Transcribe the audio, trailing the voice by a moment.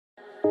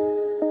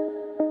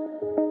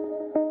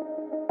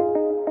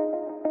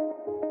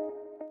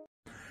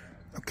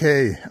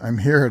Okay, I'm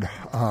here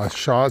at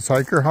Shaw's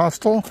Hiker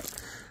Hostel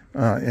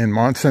in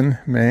Monson,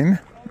 Maine,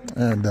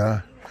 and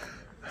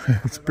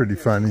it's pretty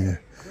funny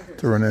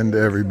to run into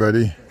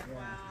everybody.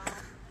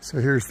 So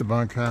here's the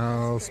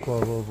bunkhouse,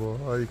 blah, blah, blah.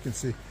 Oh, you can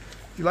see.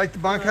 You like the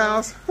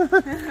bunkhouse? All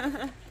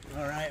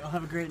right, well,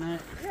 have a great night.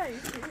 Yeah, you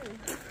too.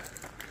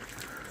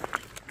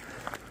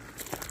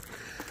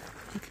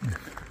 Okay.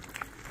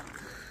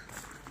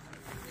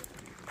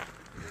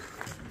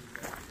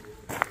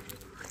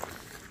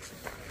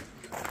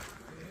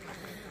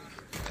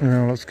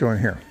 Now let's go in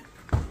here.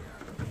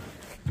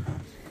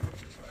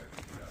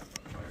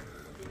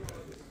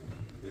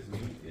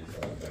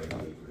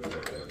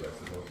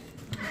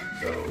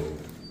 So,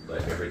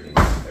 like everything's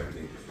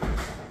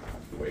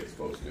the way it's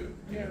supposed to.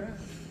 Yeah.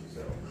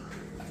 So,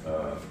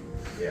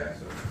 yeah.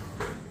 So.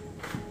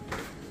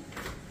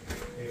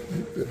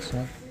 This,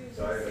 huh?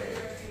 Sorry.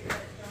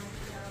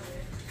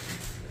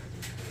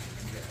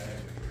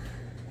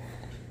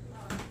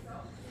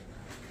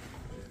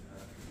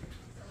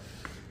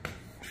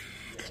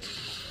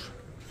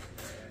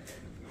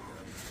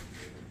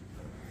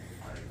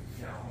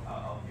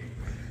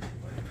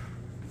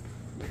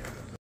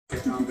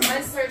 My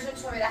surgeon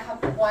told me to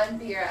have one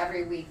beer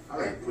every week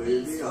for at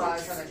least while I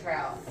was on the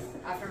trail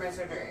after my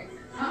surgery.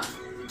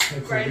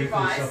 Great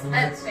advice,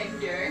 and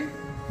thank you.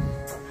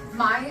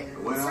 My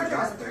surgeon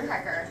was a thru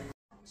hiker.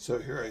 So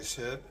here I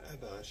sit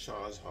at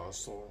Shaw's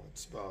Hostel.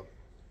 It's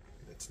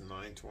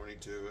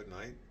 9:22 at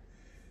night,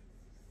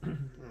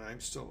 and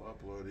I'm still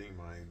uploading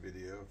my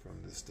video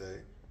from this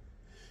day.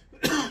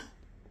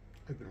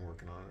 I've been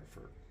working on it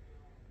for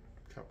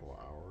a couple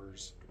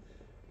hours.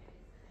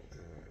 I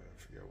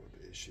forget what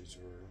the issues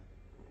were.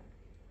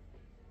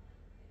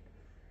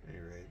 At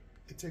any rate,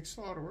 it takes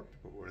a lot of work to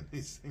put one of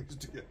these things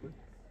together.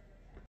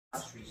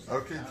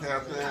 Okay,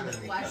 Captain. Trying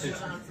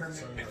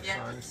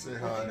to say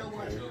hi to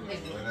you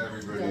and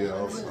everybody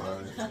else.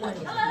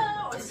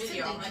 Hello! It's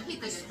video. I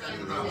keep this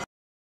screen.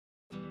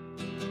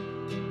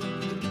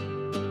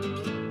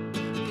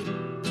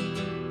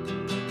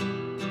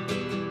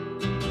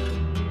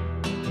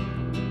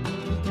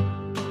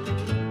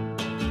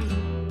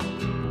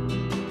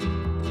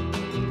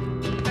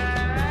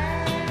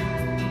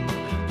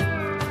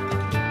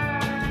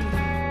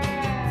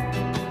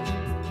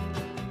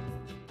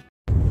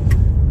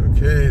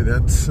 Okay,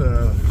 that's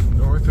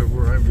north of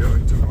where I'm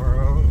going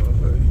tomorrow.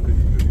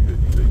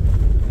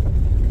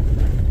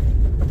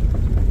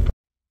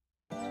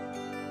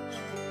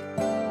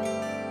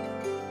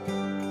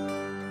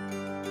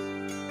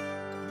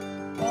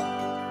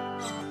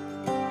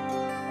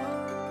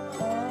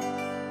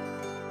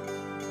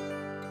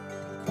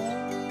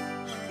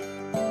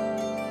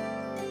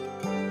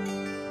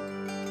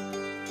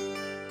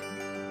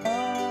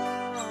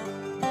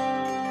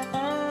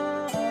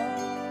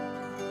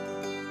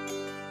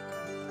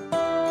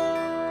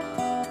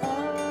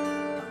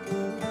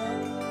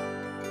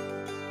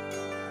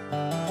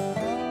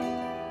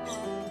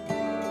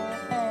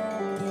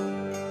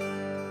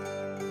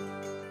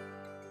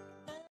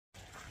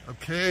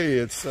 Okay,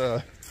 it's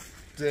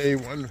day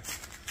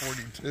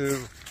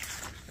 142,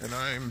 and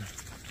I'm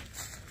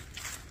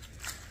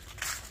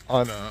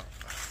on a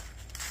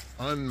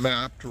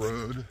unmapped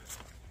road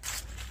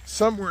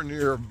somewhere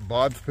near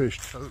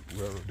Bodfish Tote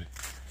Road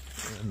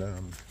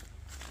in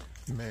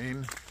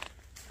Maine.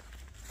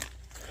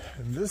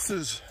 And this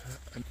is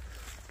a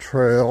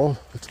trail.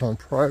 It's on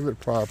private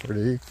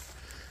property,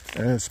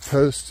 and it's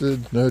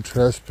posted no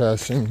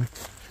trespassing.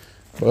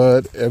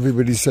 But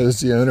everybody says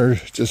the owner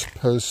just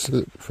posts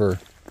it for,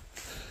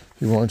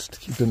 he wants to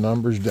keep the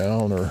numbers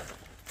down, or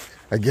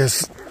I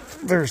guess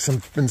there's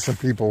been some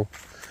people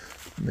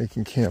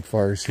making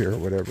campfires here or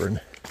whatever,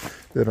 and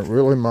they don't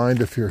really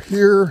mind if you're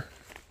here,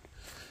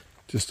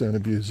 just don't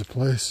abuse the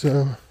place.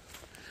 So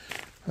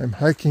I'm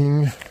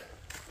hiking,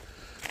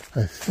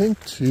 I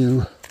think,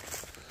 to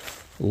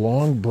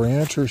Long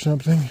Branch or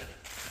something,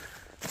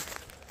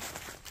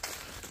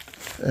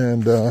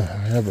 and I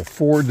have a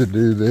ford to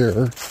do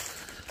there.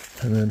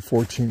 And then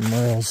 14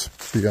 miles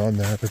beyond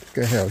that, I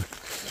think I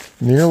have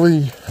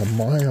nearly a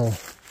mile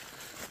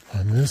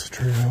on this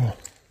trail.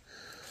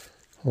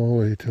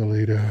 Holy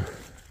Toledo.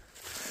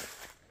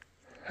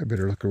 I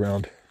better look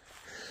around.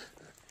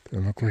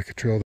 Doesn't look like a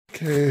trail.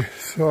 Okay,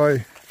 so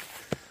I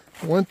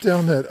went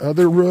down that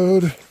other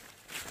road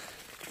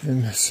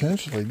and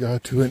essentially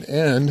got to an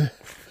end,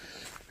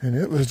 and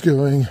it was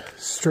going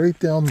straight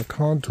down the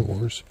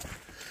contours.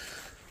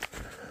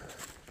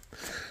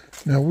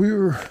 Now we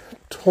were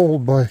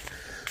told by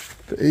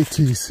the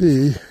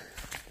ATC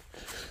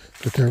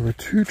that there were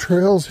two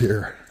trails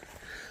here,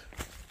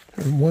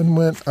 and one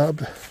went up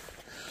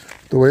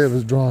the way it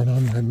was drawn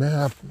on my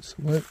map, so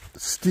it went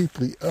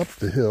steeply up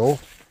the hill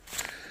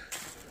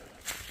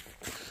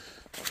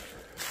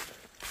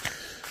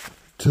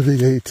to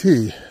the AT,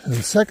 and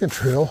the second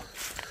trail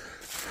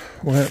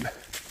went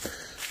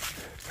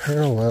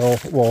parallel,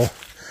 well,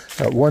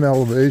 at one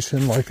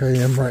elevation like I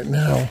am right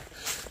now,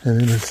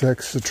 and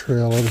intersects the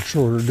trail at a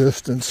shorter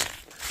distance.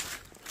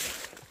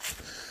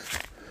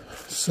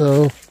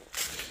 So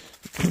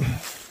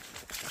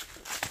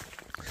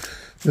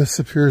This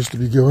appears to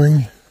be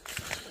going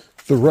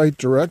the right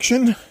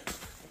direction.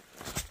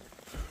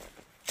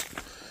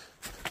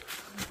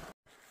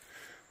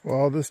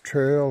 Well, this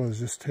trail is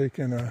just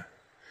taking a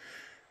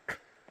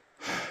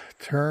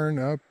turn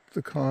up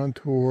the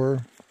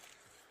contour.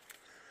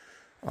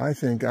 I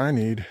think I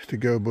need to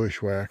go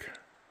bushwhack.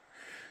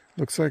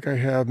 Looks like I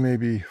have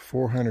maybe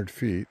 400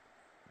 feet.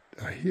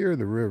 I hear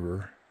the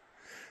river.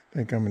 I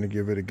think I'm going to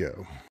give it a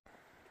go.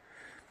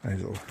 Might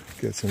as well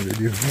get some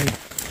video of me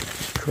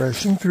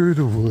crashing through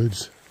the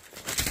woods.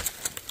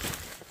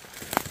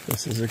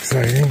 This is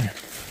exciting.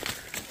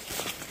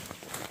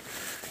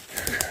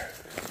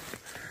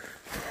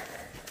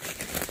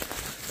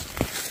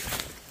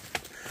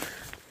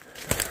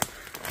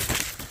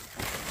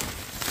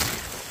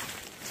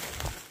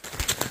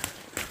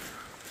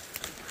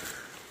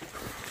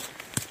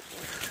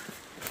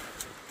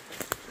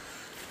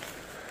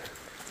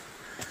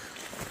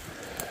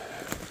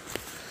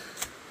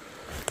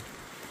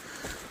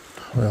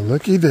 Well,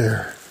 looky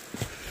there.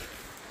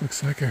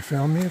 Looks like I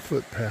found me a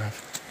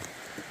footpath.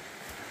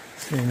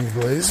 See any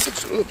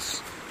blazes?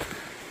 Oops.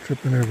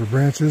 Tripping over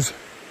branches.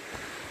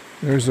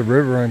 There's the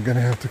river I'm going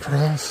to have to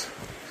cross.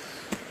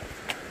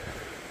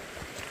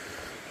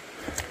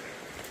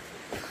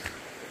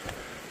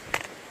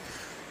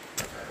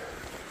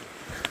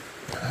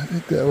 I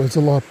think that was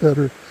a lot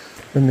better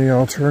than the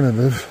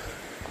alternative.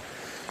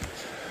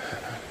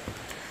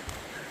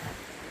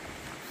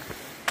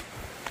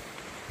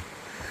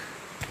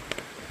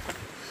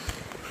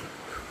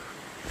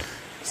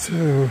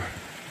 So,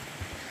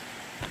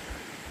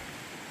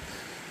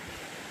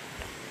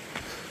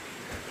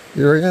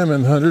 here I am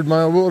in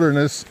 100-mile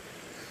wilderness,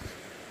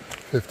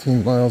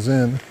 15 miles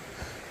in,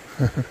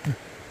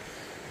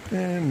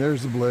 and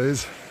there's the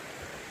blaze.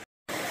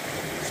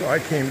 So I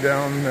came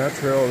down that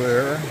trail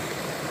there,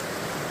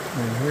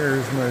 and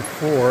here's my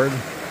ford.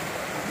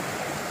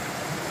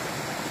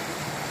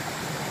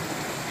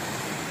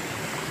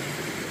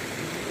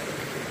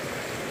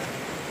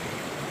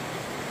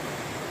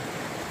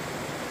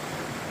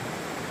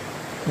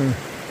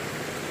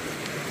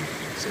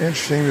 It's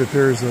interesting that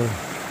there's a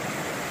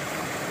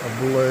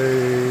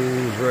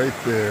blaze right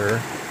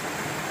there.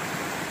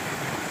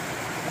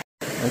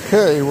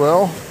 Okay,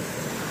 well,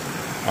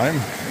 I'm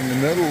in the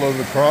middle of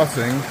the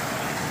crossing,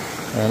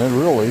 and it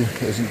really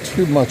isn't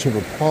too much of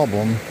a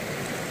problem,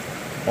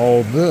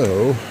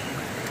 although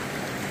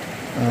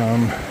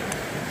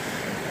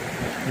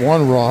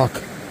one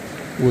rock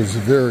was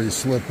very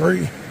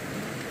slippery.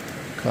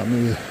 Caught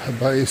me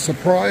by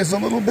surprise a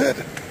little bit.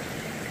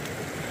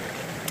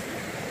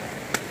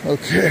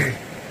 Okay.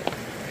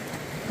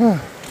 Huh.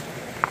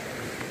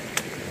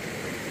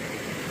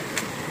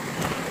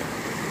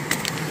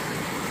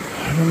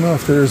 I don't know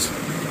if there's...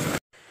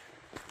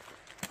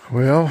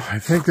 Well, I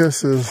think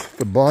this is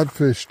the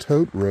Bodfish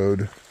Tote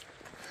Road,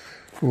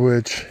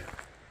 which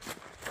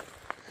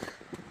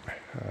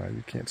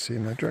you can't see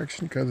in that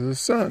direction because of the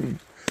sun.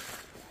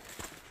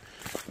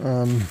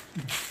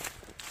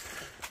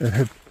 It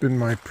had been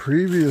my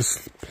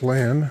previous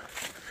plan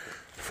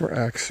for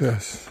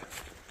access.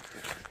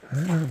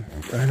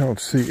 I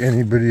don't see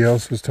anybody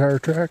else's tire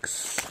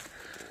tracks,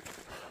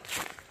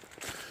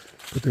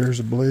 but there's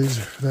a blaze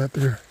for that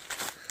there.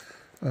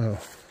 Oh,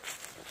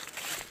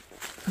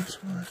 that's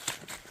why.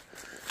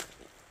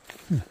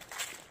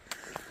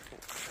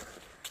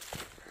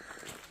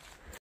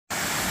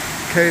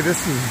 Okay,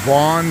 this is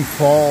Vaughn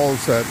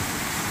Falls at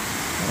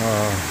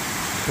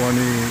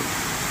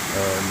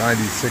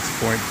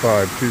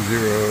 96.5,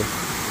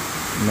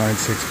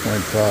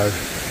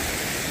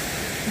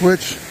 2096.5,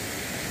 which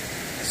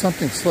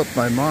something slipped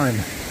my mind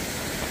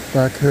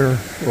back there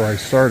where I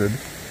started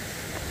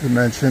to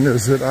mention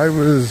is that I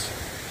was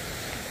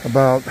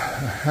about a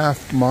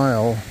half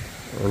mile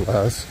or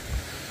less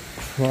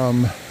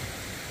from,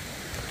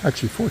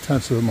 actually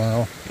 4/10 of a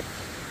mile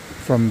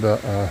from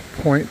the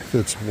point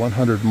that's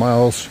 100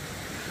 miles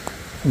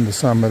from the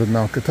summit of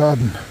Mount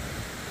Katahdin.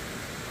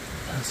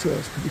 So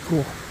that's pretty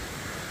cool.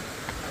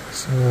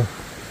 So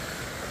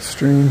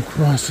stream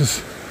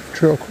crosses,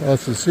 trail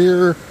crosses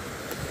here.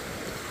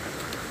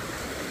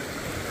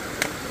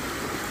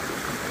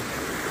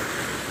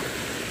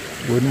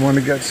 Wouldn't want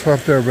to get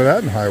swept over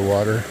that in high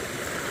water.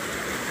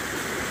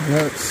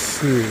 Let's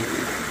see.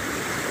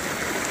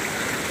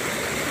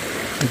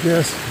 I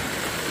guess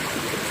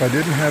if I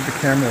didn't have the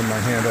camera in my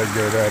hand, I'd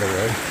go that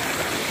way.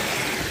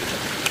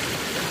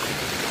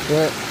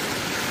 But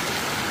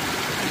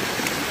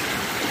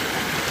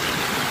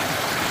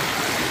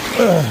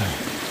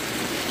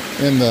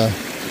in the,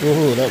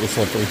 oh, that was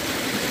slippery.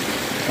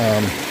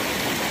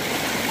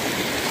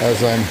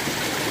 As I'm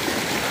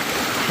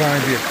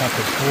trying to be a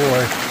comfort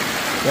boy,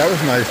 that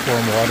was nice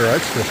warm water.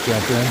 I'd just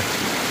jump in.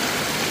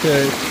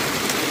 Okay.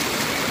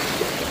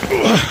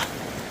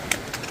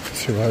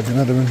 Survived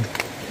another one.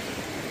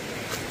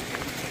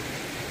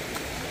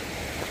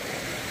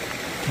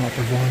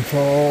 Upper Vaughn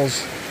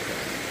Falls.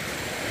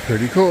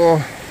 Pretty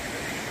cool.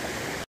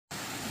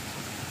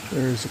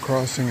 There's the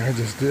crossing I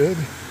just did.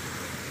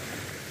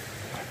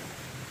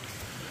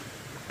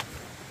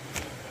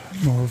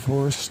 More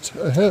forest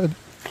ahead.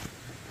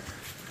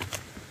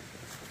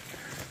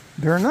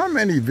 There are not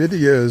many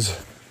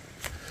videos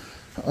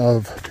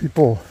of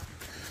people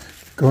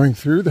going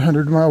through the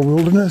 100-mile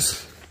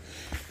wilderness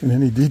in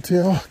any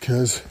detail,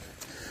 because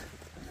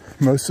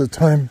most of the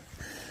time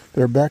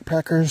they're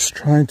backpackers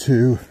trying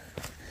to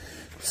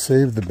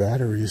save the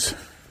batteries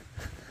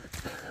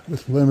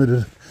with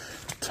limited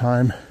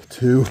time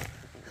to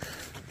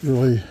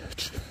really,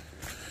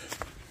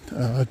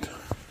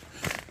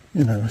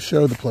 you know,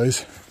 show the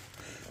place.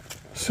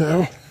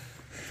 So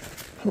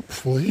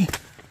hopefully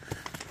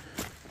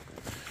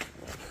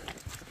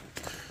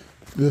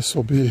this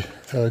will be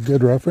a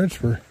good reference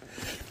for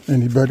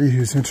anybody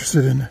who's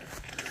interested in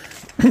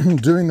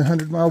doing the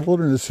 100-mile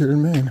wilderness here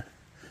in Maine.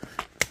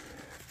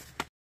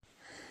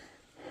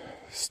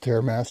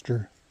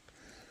 Stairmaster.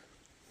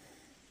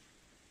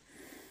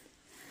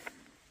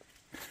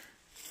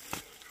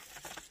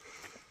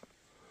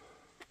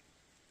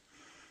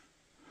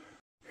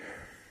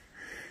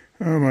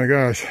 Oh my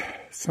gosh,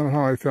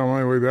 somehow I found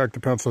my way back to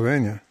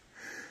Pennsylvania.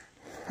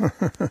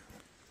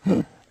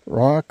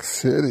 Rock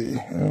City,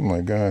 oh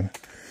my God.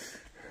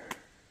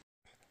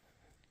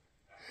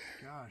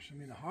 Gosh, I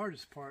mean the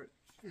hardest part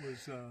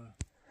was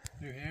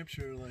New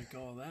Hampshire, like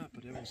all that,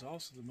 but it was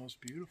also the most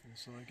beautiful,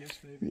 so I guess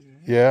maybe New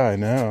Hampshire. Yeah, I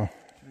know.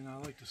 And I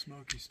like the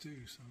Smokies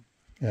too, so.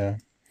 Yeah.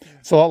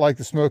 It's a lot like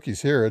the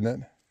Smokies here, isn't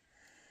it?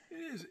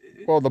 It is.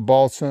 Well, the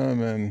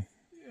balsam and...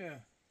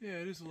 Yeah,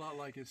 it is a lot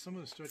like it. Some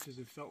of the stretches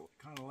it felt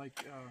kind of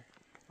like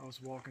I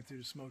was walking through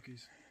the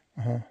Smokies.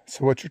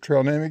 So what's your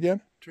trail name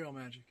again? Trail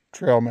Magic.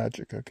 Trail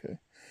Magic, okay.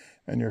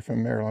 And you're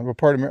from Maryland. What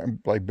part of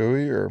Maryland? Like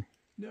Bowie or?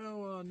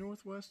 No,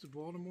 northwest of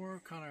Baltimore,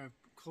 kind of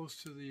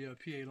close to the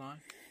PA line.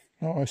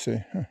 Oh, I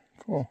see. Huh,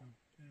 cool.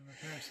 Yeah, my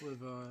parents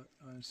live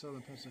in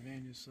southern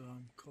Pennsylvania, so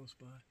I'm close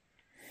by.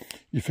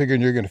 You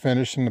figuring you're going to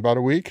finish in about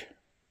a week?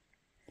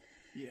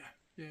 Yeah,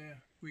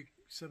 week,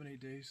 7-8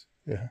 days.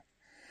 Yeah.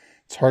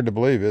 It's hard to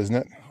believe, isn't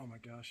it? Oh my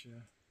gosh,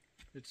 yeah.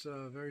 It's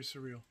very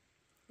surreal.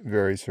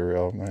 Very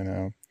surreal, I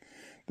know.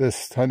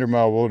 This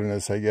 100-mile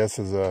wilderness, I guess,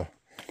 is a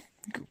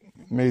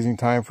amazing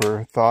time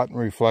for thought and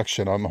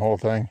reflection on the whole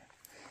thing.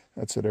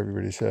 That's what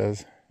everybody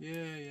says.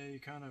 Yeah, you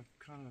kind of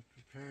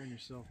preparing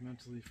yourself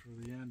mentally for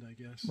the end, I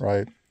guess.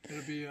 Right.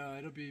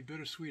 It'll be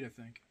bittersweet, I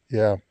think.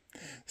 Yeah.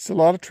 It's a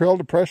lot of trail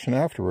depression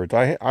afterwards.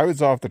 I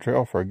was off the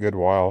trail for a good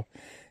while,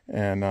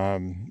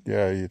 and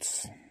yeah,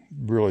 it's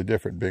really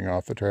different being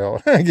off the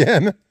trail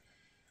again.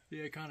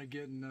 Yeah, kind of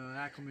getting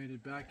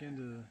acclimated back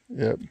into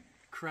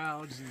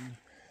crowds and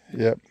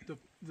the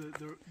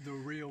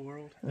real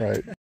world.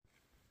 Right.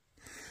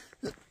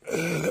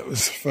 That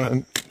was a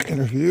fun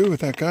interview with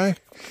that guy.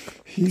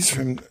 He's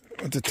went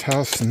to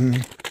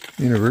Towson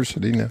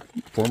University now,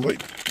 formerly,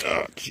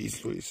 oh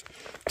geez Louise,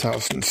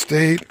 Towson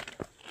State.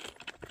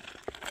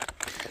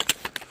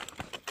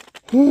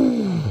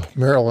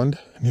 Maryland,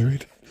 you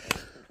read.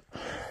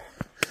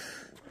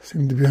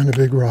 Seem to be on a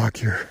big rock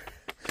here.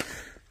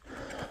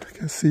 I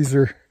guess these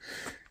are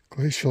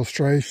glacial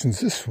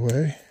striations this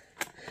way.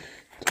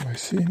 Do I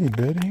see any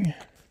bedding?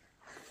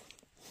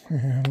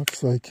 Yeah,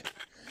 looks like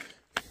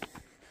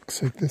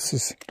this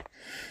is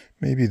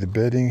maybe the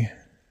bedding,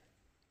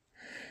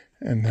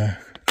 and the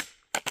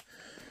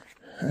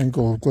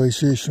angle of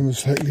glaciation was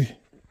slightly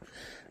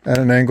at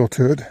an angle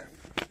to it.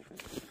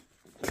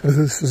 So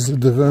this is the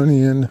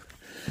Devonian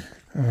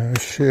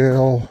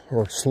shale,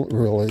 or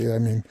really, I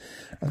mean,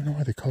 I don't know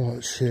why they call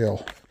it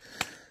shale.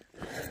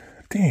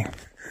 Dang. Am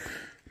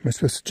I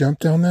supposed to jump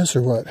down this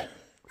or what?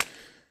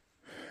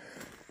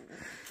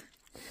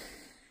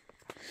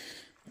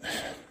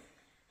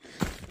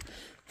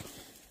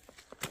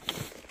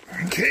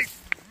 Okay.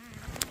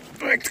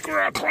 Back to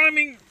rock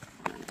climbing.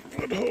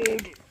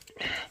 Foothold.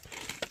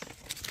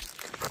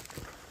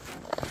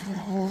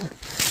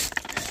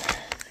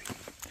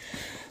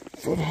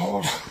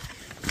 Foothold.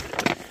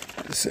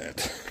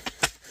 Descent.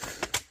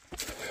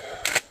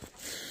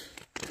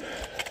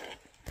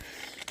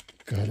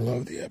 Gotta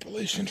love the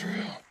Appalachian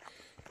Trail.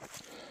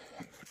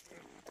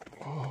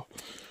 Oh,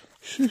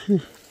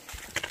 shoo.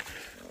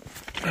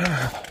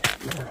 Ah,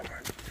 Lord.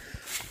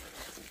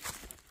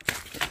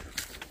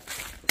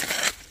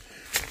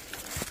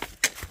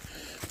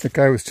 The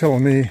guy was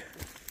telling me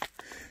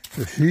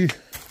that he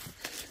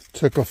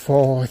took a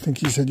fall, I think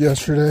he said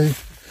yesterday,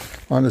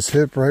 on his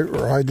hip right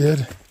where I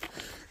did.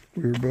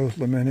 We were both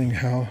lamenting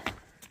how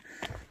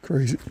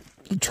crazy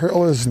the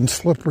trail is and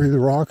slippery the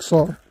rocks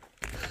are.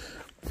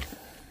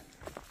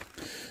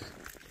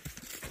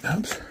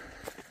 Oops.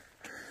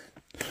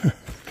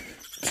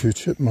 2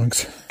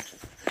 chipmunks.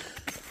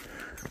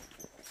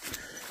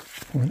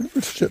 I wonder if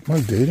it's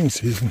chipmunk dating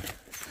season.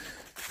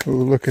 Oh,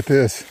 look at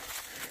this.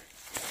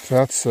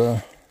 That's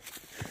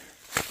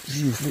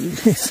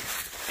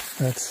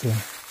that's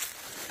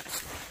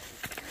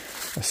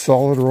a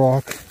solid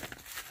rock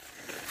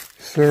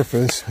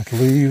surface with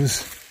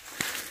leaves.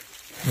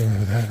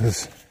 Oh,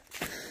 that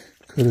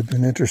could have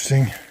been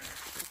interesting.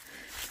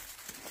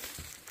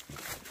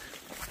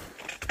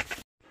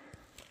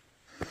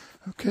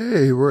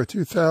 Okay, we're at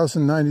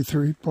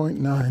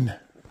 2,093.9.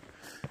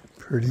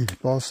 Pretty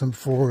balsam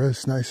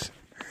forest, nice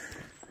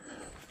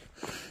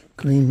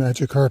green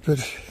magic carpet.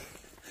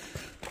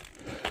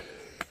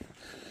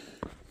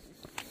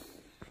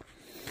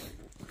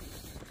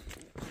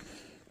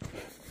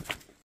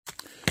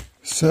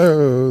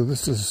 So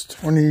this is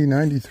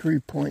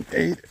 2093.8.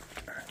 It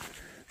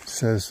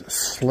says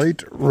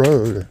Slate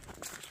Road.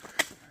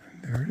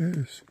 There it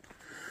is.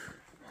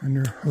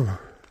 Wonder, oh,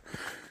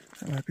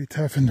 that might be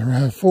tough in the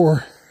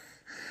RAV4.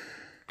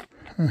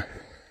 Huh.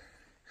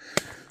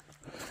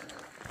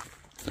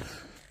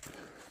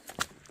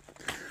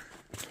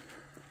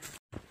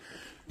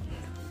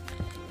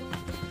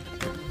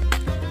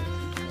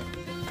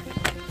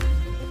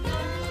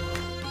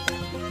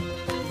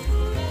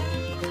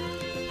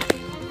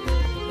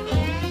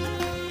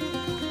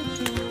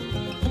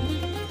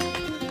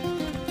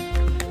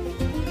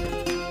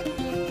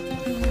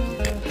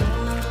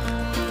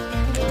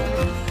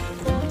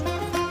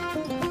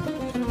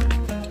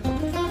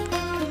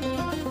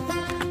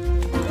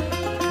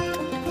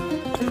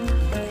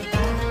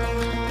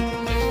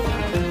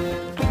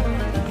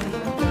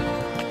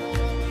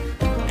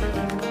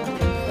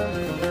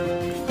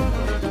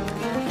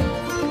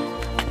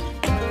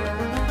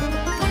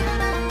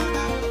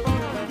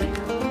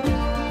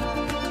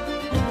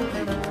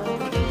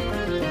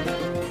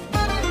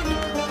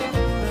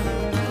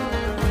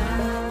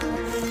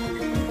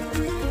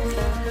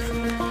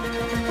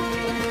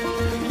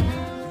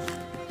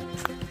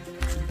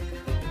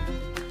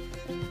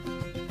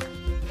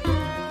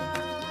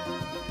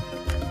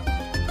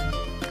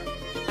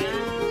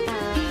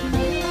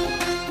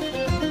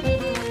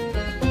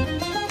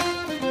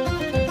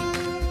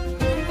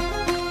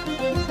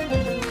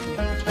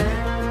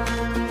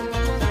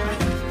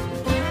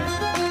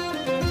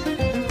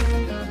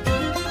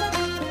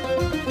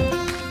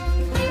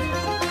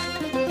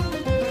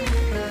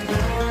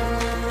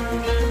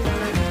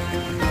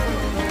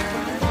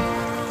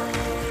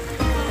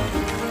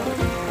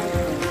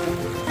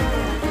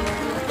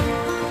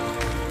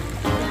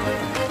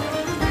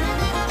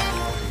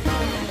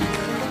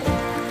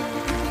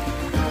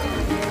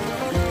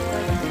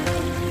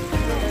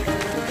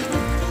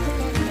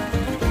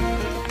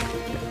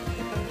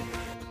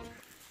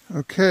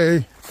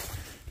 Okay,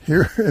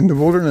 here in the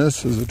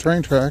wilderness is a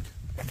train track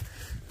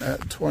at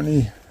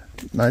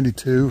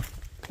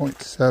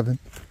 2092.7.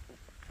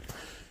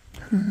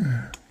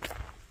 I'm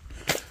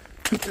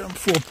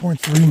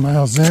 4.3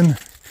 miles in,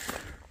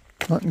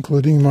 not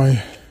including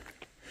my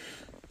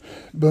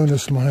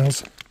bonus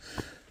miles.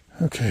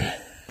 Okay.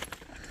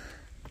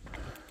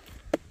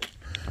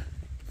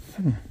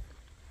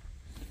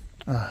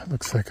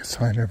 Looks like a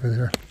sign over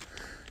there.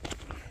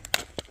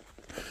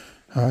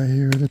 I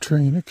hear the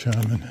train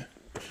a-comin',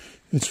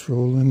 it's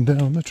rolling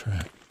down the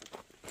track.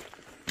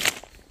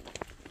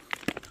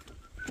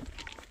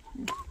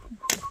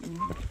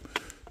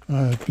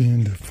 I've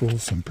been to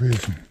Folsom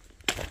Prison.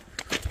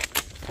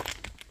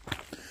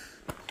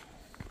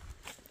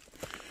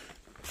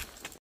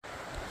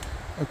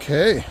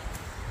 Okay,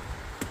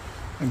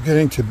 I'm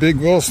getting to Big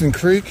Wilson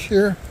Creek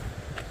here.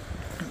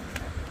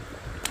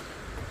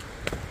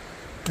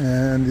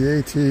 And the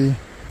AT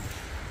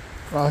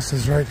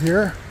crosses right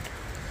here.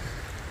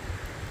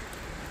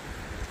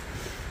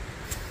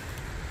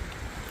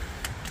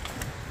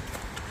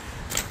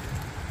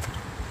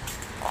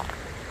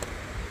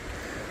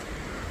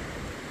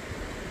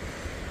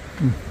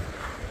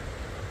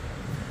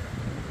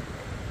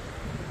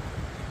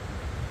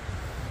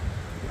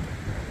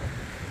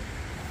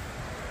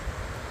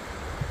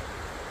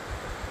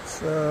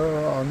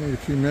 So I'll need a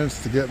few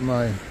minutes to get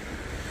my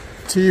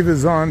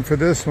Tevas on for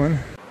this one.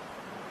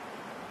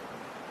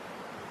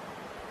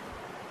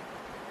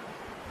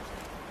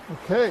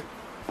 Okay,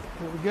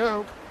 here we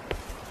go.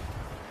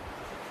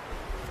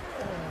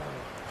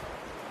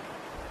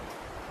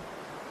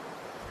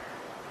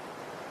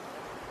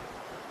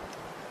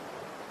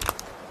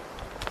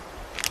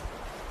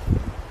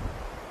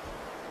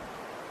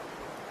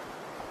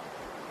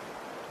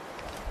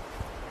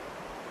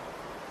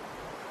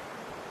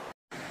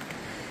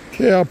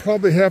 Okay, I'll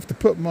probably have to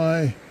put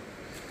my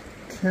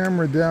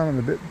camera down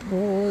a bit.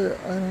 Boy,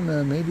 I don't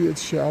know, maybe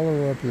it's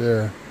shallow up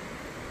there.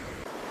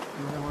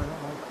 You know, I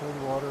don't like cold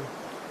water.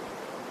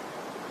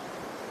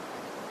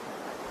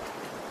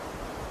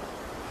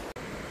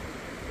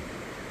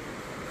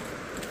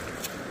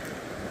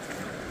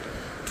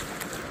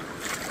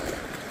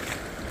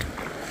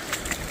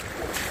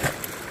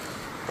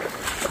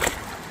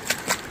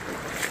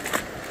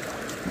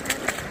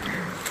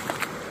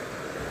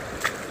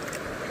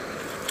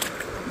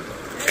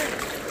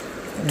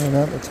 Yeah,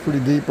 that looks pretty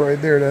deep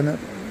right there, doesn't it?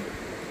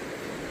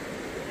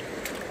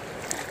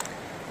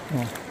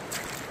 Oh.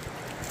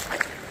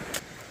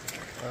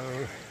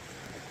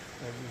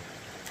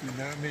 You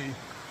know me.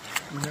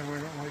 You know I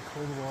don't like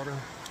cold water.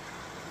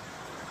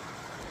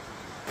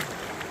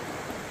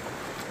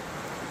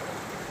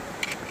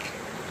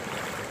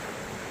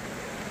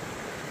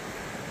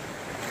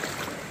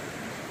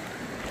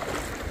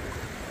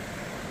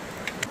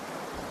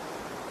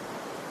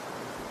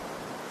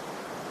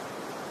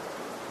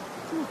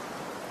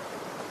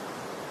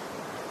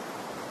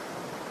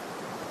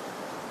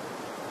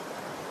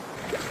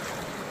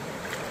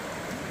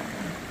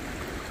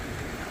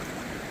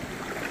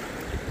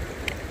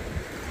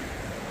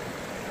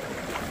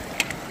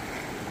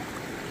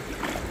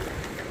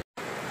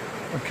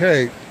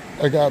 Okay,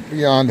 I got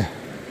beyond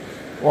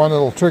one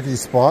little tricky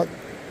spot.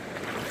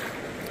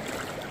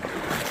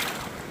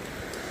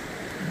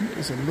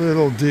 It's a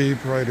little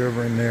deep right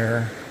over in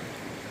there,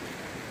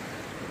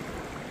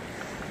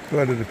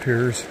 but it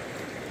appears,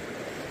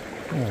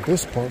 oh,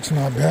 this part's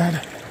not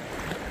bad.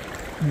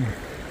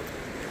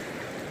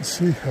 Let's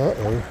see,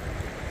 uh-oh.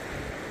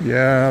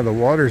 Yeah, the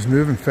water's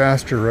moving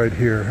faster right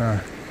here, huh?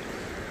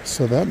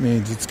 So that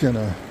means it's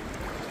gonna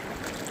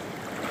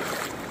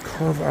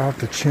carve out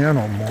the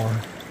channel more.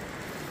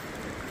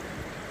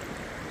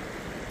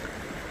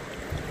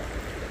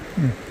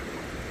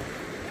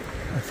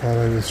 I thought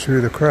I was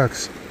through the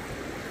cracks.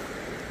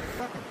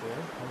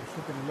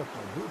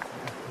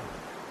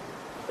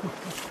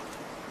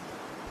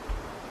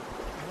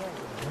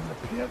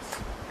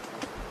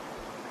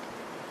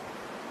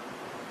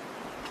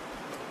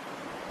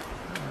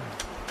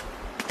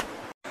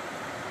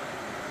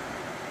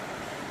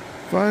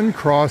 Fun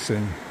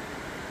crossing.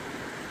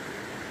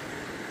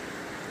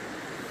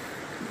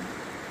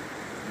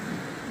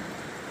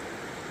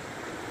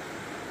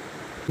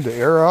 To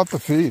air out the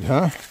feet,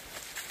 huh?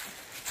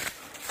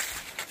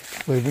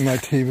 Leaving my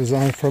TVs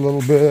on for a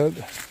little bit.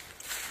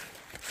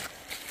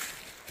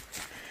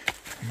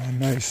 A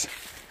nice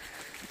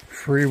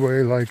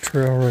freeway-like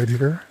trail right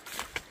here.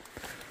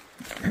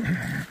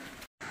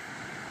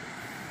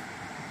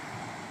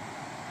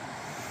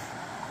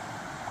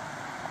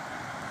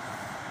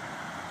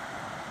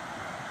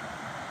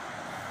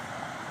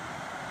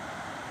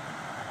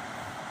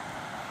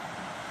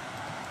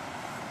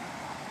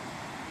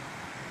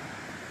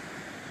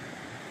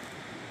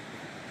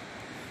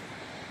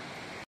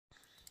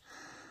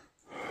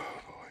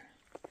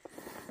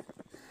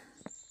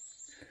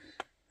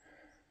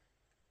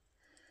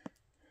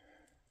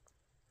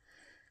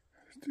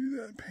 Do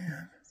that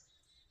pan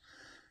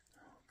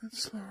a bit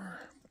slower.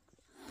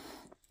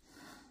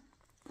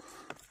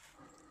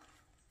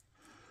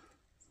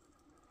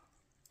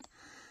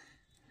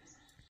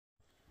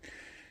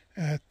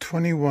 At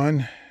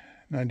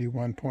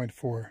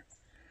 2191.4.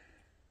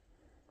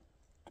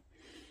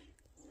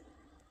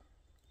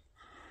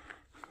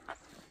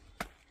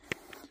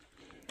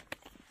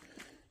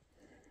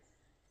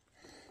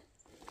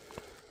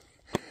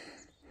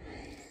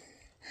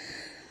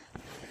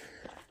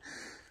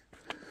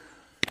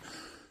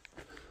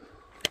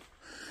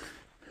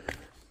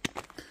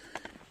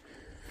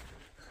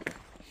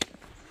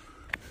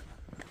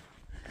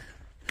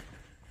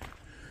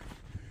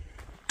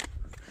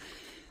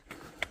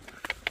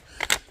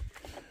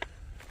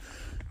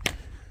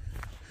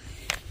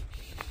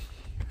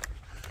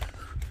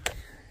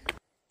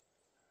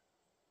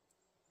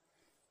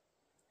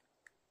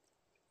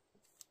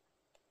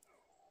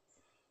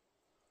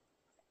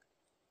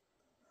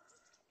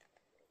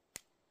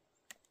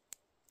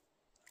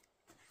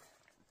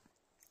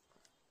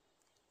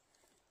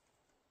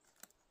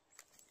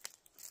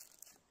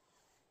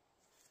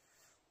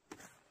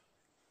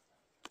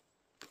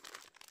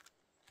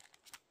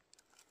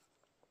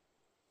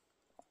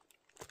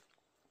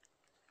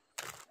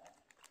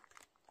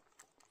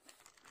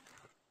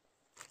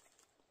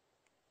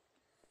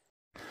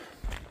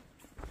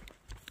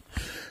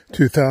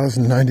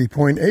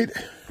 $2,090.8.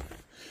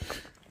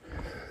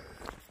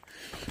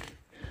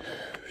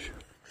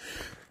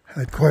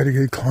 Had quite a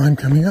good climb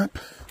coming up.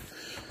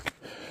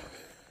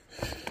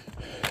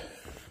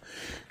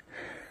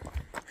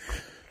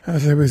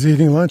 As I was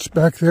eating lunch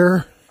back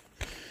there,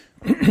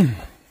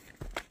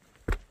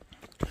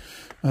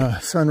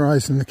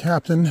 Sunrise and the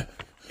captain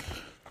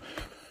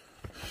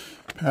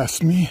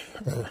passed me,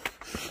 or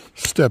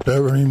stepped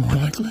over me more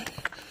likely.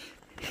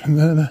 And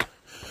then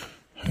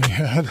I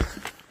had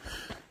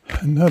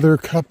another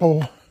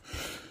couple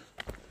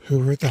who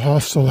were at the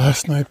hostel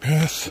last night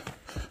pass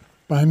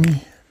by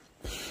me.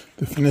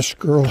 The Finnish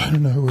girl, I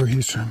don't know where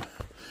he's from.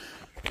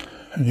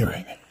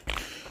 Anyway.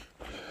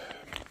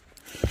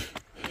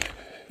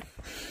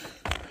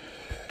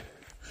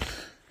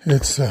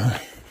 It's,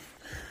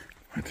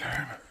 what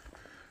time?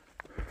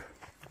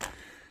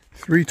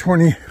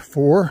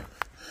 3:24.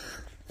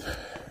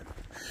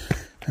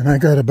 And I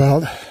got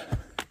about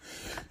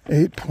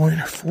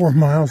 8.4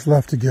 miles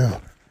left to go.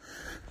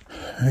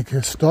 It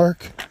gets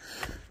dark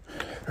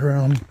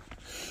around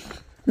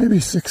maybe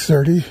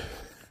 6:30,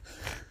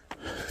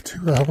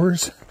 2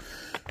 hours.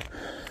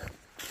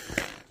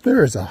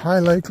 There is a high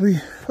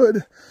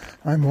likelihood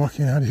I'm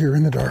walking out here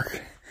in the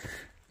dark.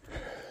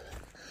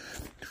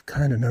 I've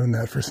kind of known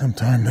that for some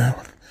time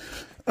now.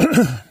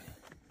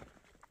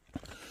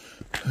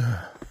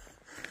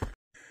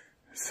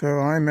 So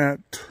I'm at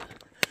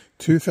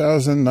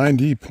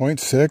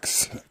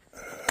 2,090.6.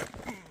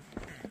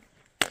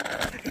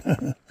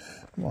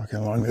 Walking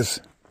along this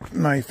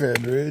knife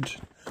edge ridge.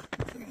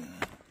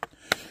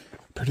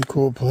 Pretty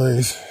cool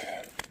place.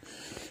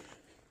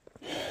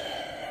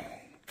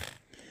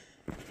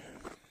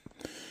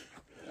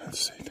 Let's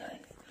see there.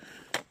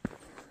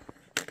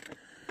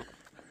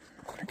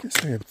 I guess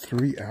they have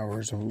 3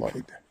 hours of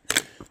light.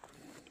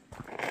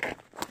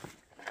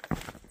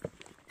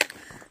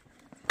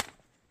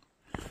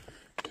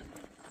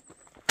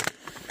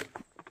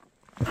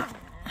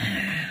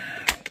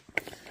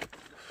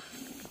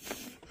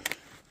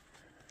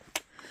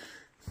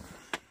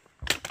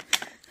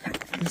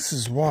 This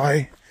is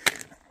why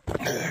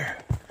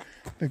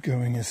the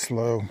going is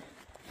slow.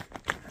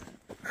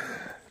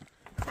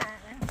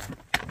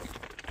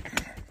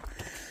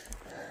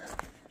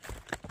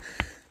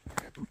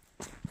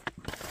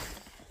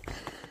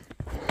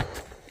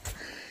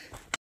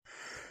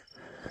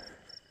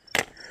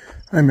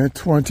 I'm at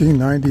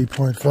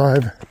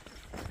 2090.5.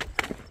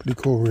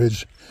 Pretty cool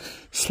ridge.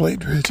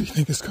 Slate Ridge, I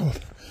think it's called.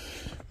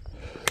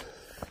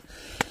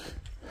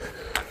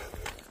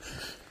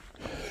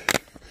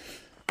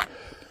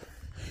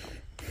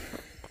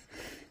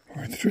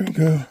 Where'd the trail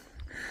go?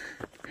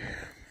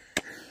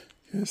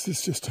 Yes,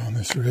 it's just on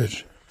this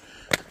ridge.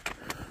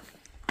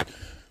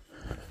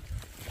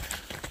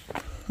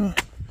 Huh.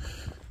 I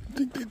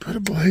think they put a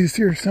blaze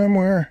here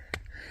somewhere.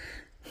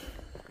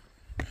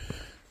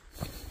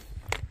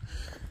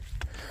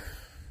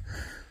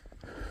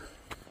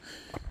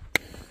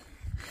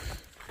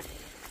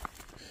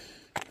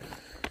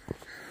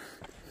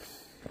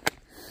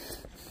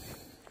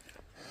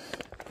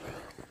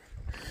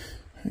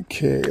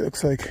 Okay,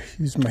 looks like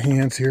use my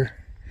hands here.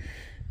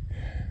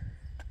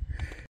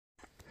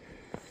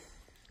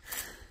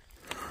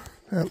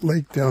 That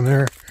lake down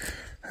there,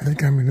 I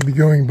think I'm going to be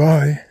going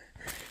by.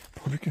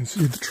 Probably can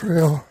see the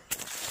trail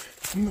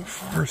from the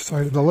far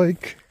side of the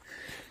lake.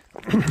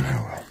 Oh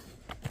well,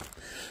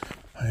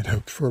 I'd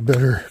hoped for a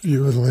better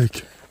view of the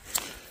lake.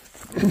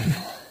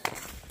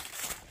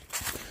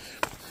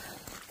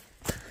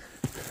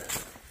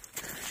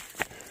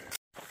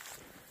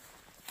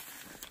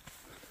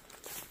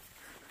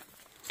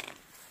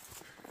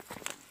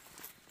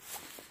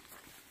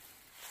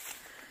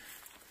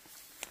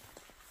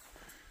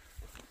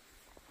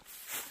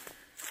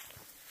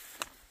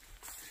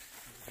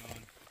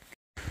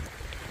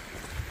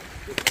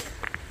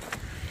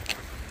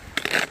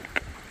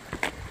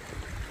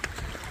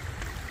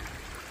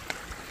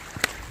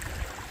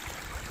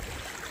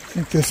 I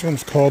think this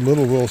one's called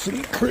Little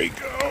Wilson Creek.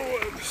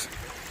 Oh,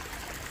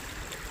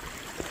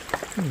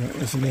 that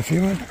was a nifty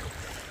one.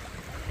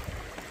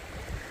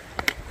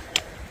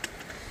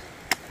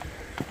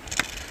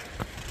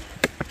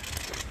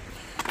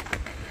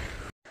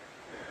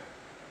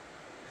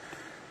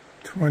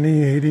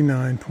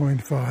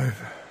 $20.89.5.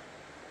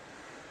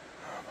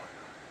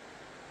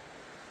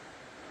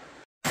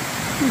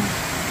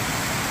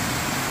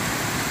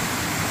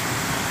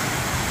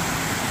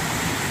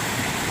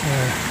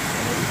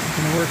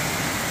 Gonna work.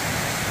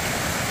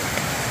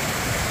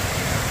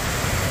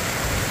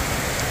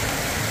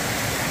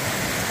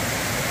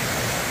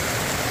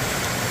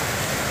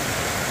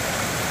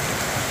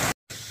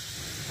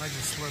 I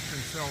just slipped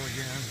and fell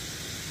again.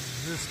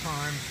 This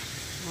time,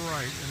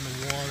 right in the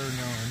water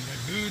knowing my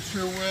boots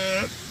are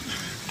wet.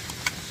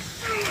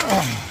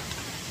 Oh.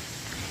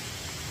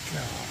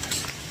 God.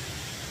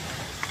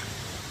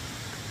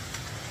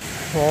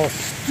 All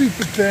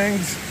stupid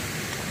things.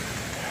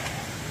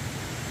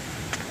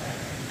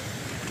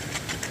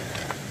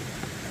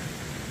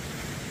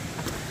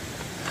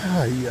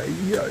 Ay,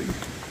 ay, ay.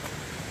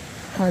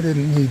 I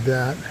didn't need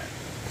that.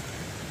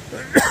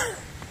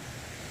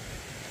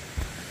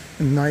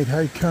 Night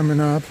hike coming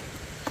up.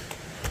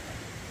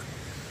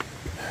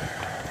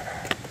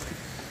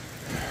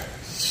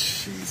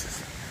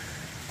 Jesus.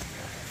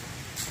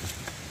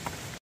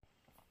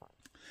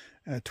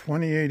 At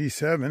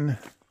 2087,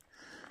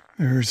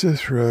 there's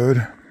this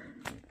road.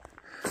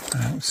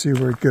 I don't see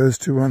where it goes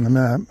to on the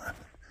map.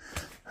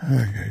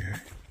 Okay.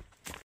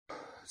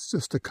 It's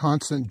just a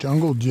constant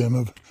jungle gym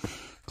of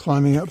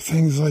climbing up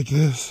things like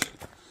this.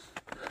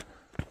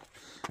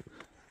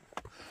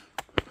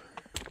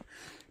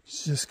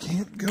 You just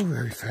can't go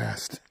very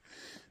fast.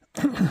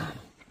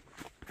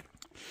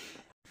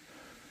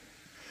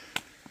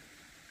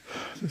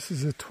 This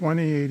is a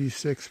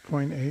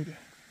 2086.8.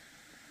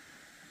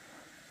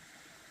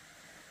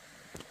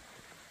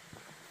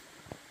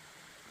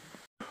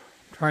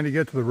 Trying to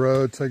get to the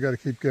road, so I got to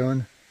keep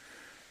going.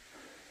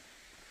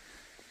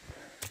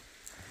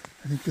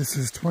 I think this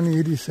is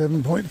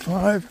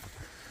 2087.5.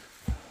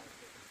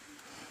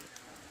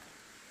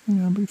 Yeah,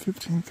 it'll be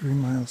 15.3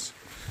 miles.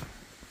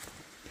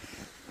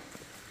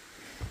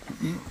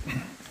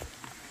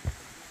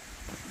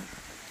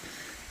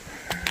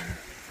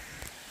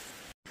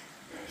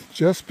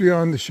 Just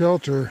beyond the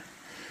shelter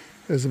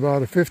is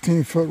about a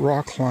 15-foot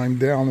rock climb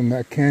down in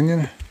that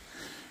canyon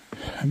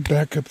and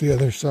back up the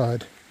other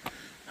side.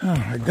 Oh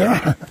my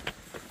God.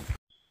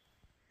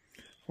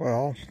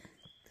 Well,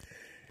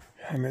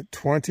 I'm at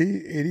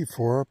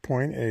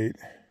 2084.8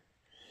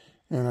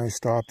 and I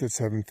stopped at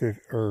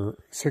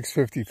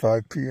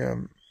 6:55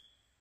 p.m.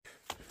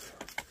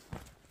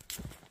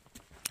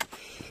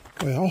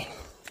 Well,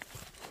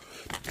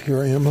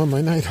 here I am on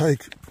my night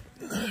hike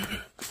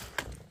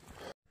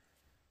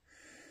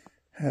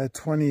at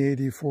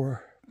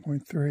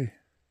 2084.3.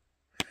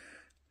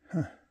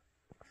 Huh.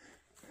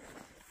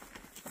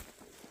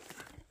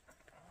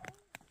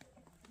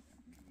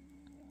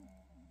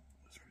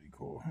 That's pretty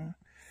cool, huh?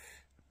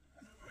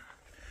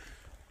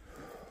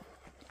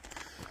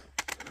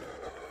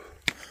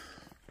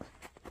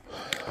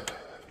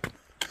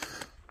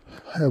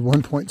 I have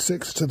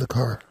 1.6 to the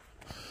car.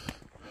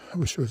 I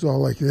wish it was all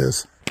like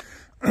this.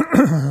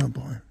 Oh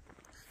boy.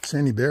 See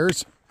any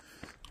bears?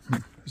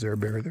 Is there a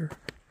bear there?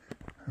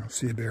 I don't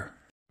see a bear.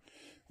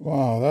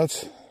 Wow,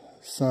 that's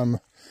some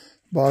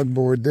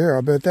bogboard there.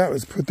 I bet that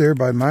was put there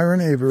by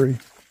Myron Avery.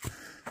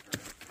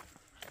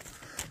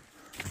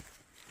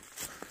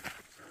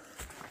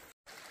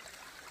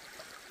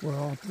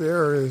 Well, up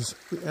there is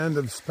the end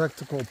of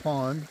Spectacle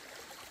Pond.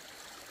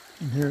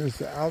 And here's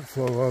the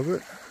outflow of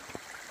it.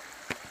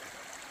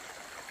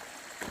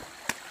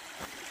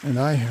 And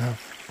I have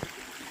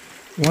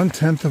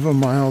 1/10 of a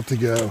mile to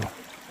go.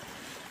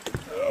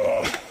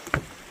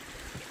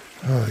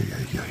 Oh,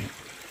 yeah, yeah.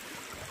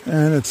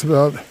 And it's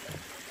about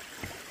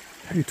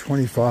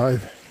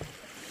 8:25.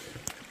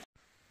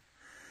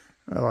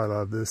 Oh, I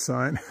love this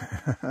sign.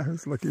 I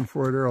was looking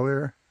for it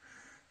earlier.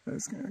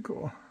 That's kind of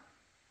cool.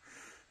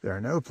 There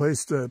are no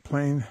place to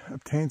obtain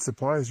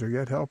supplies or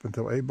get help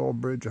until Able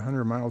Bridge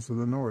 100 miles to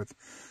the north.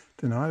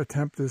 Do not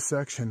attempt this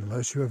section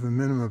unless you have a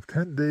minimum of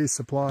 10 days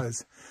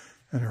supplies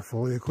and are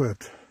fully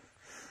equipped.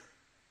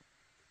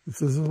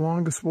 This is the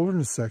longest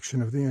wilderness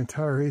section of the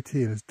entire AT,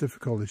 and its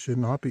difficulty should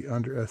not be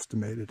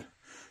underestimated.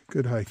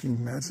 Good hiking,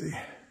 Mezzi.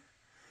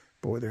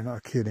 Boy, they're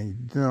not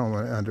kidding. You don't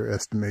want to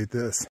underestimate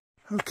this.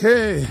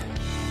 Okay,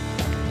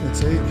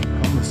 it's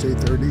almost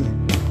 8:30,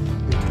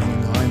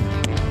 8:29.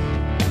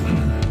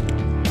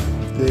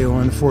 Day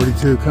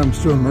 142 comes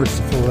to a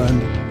merciful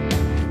end.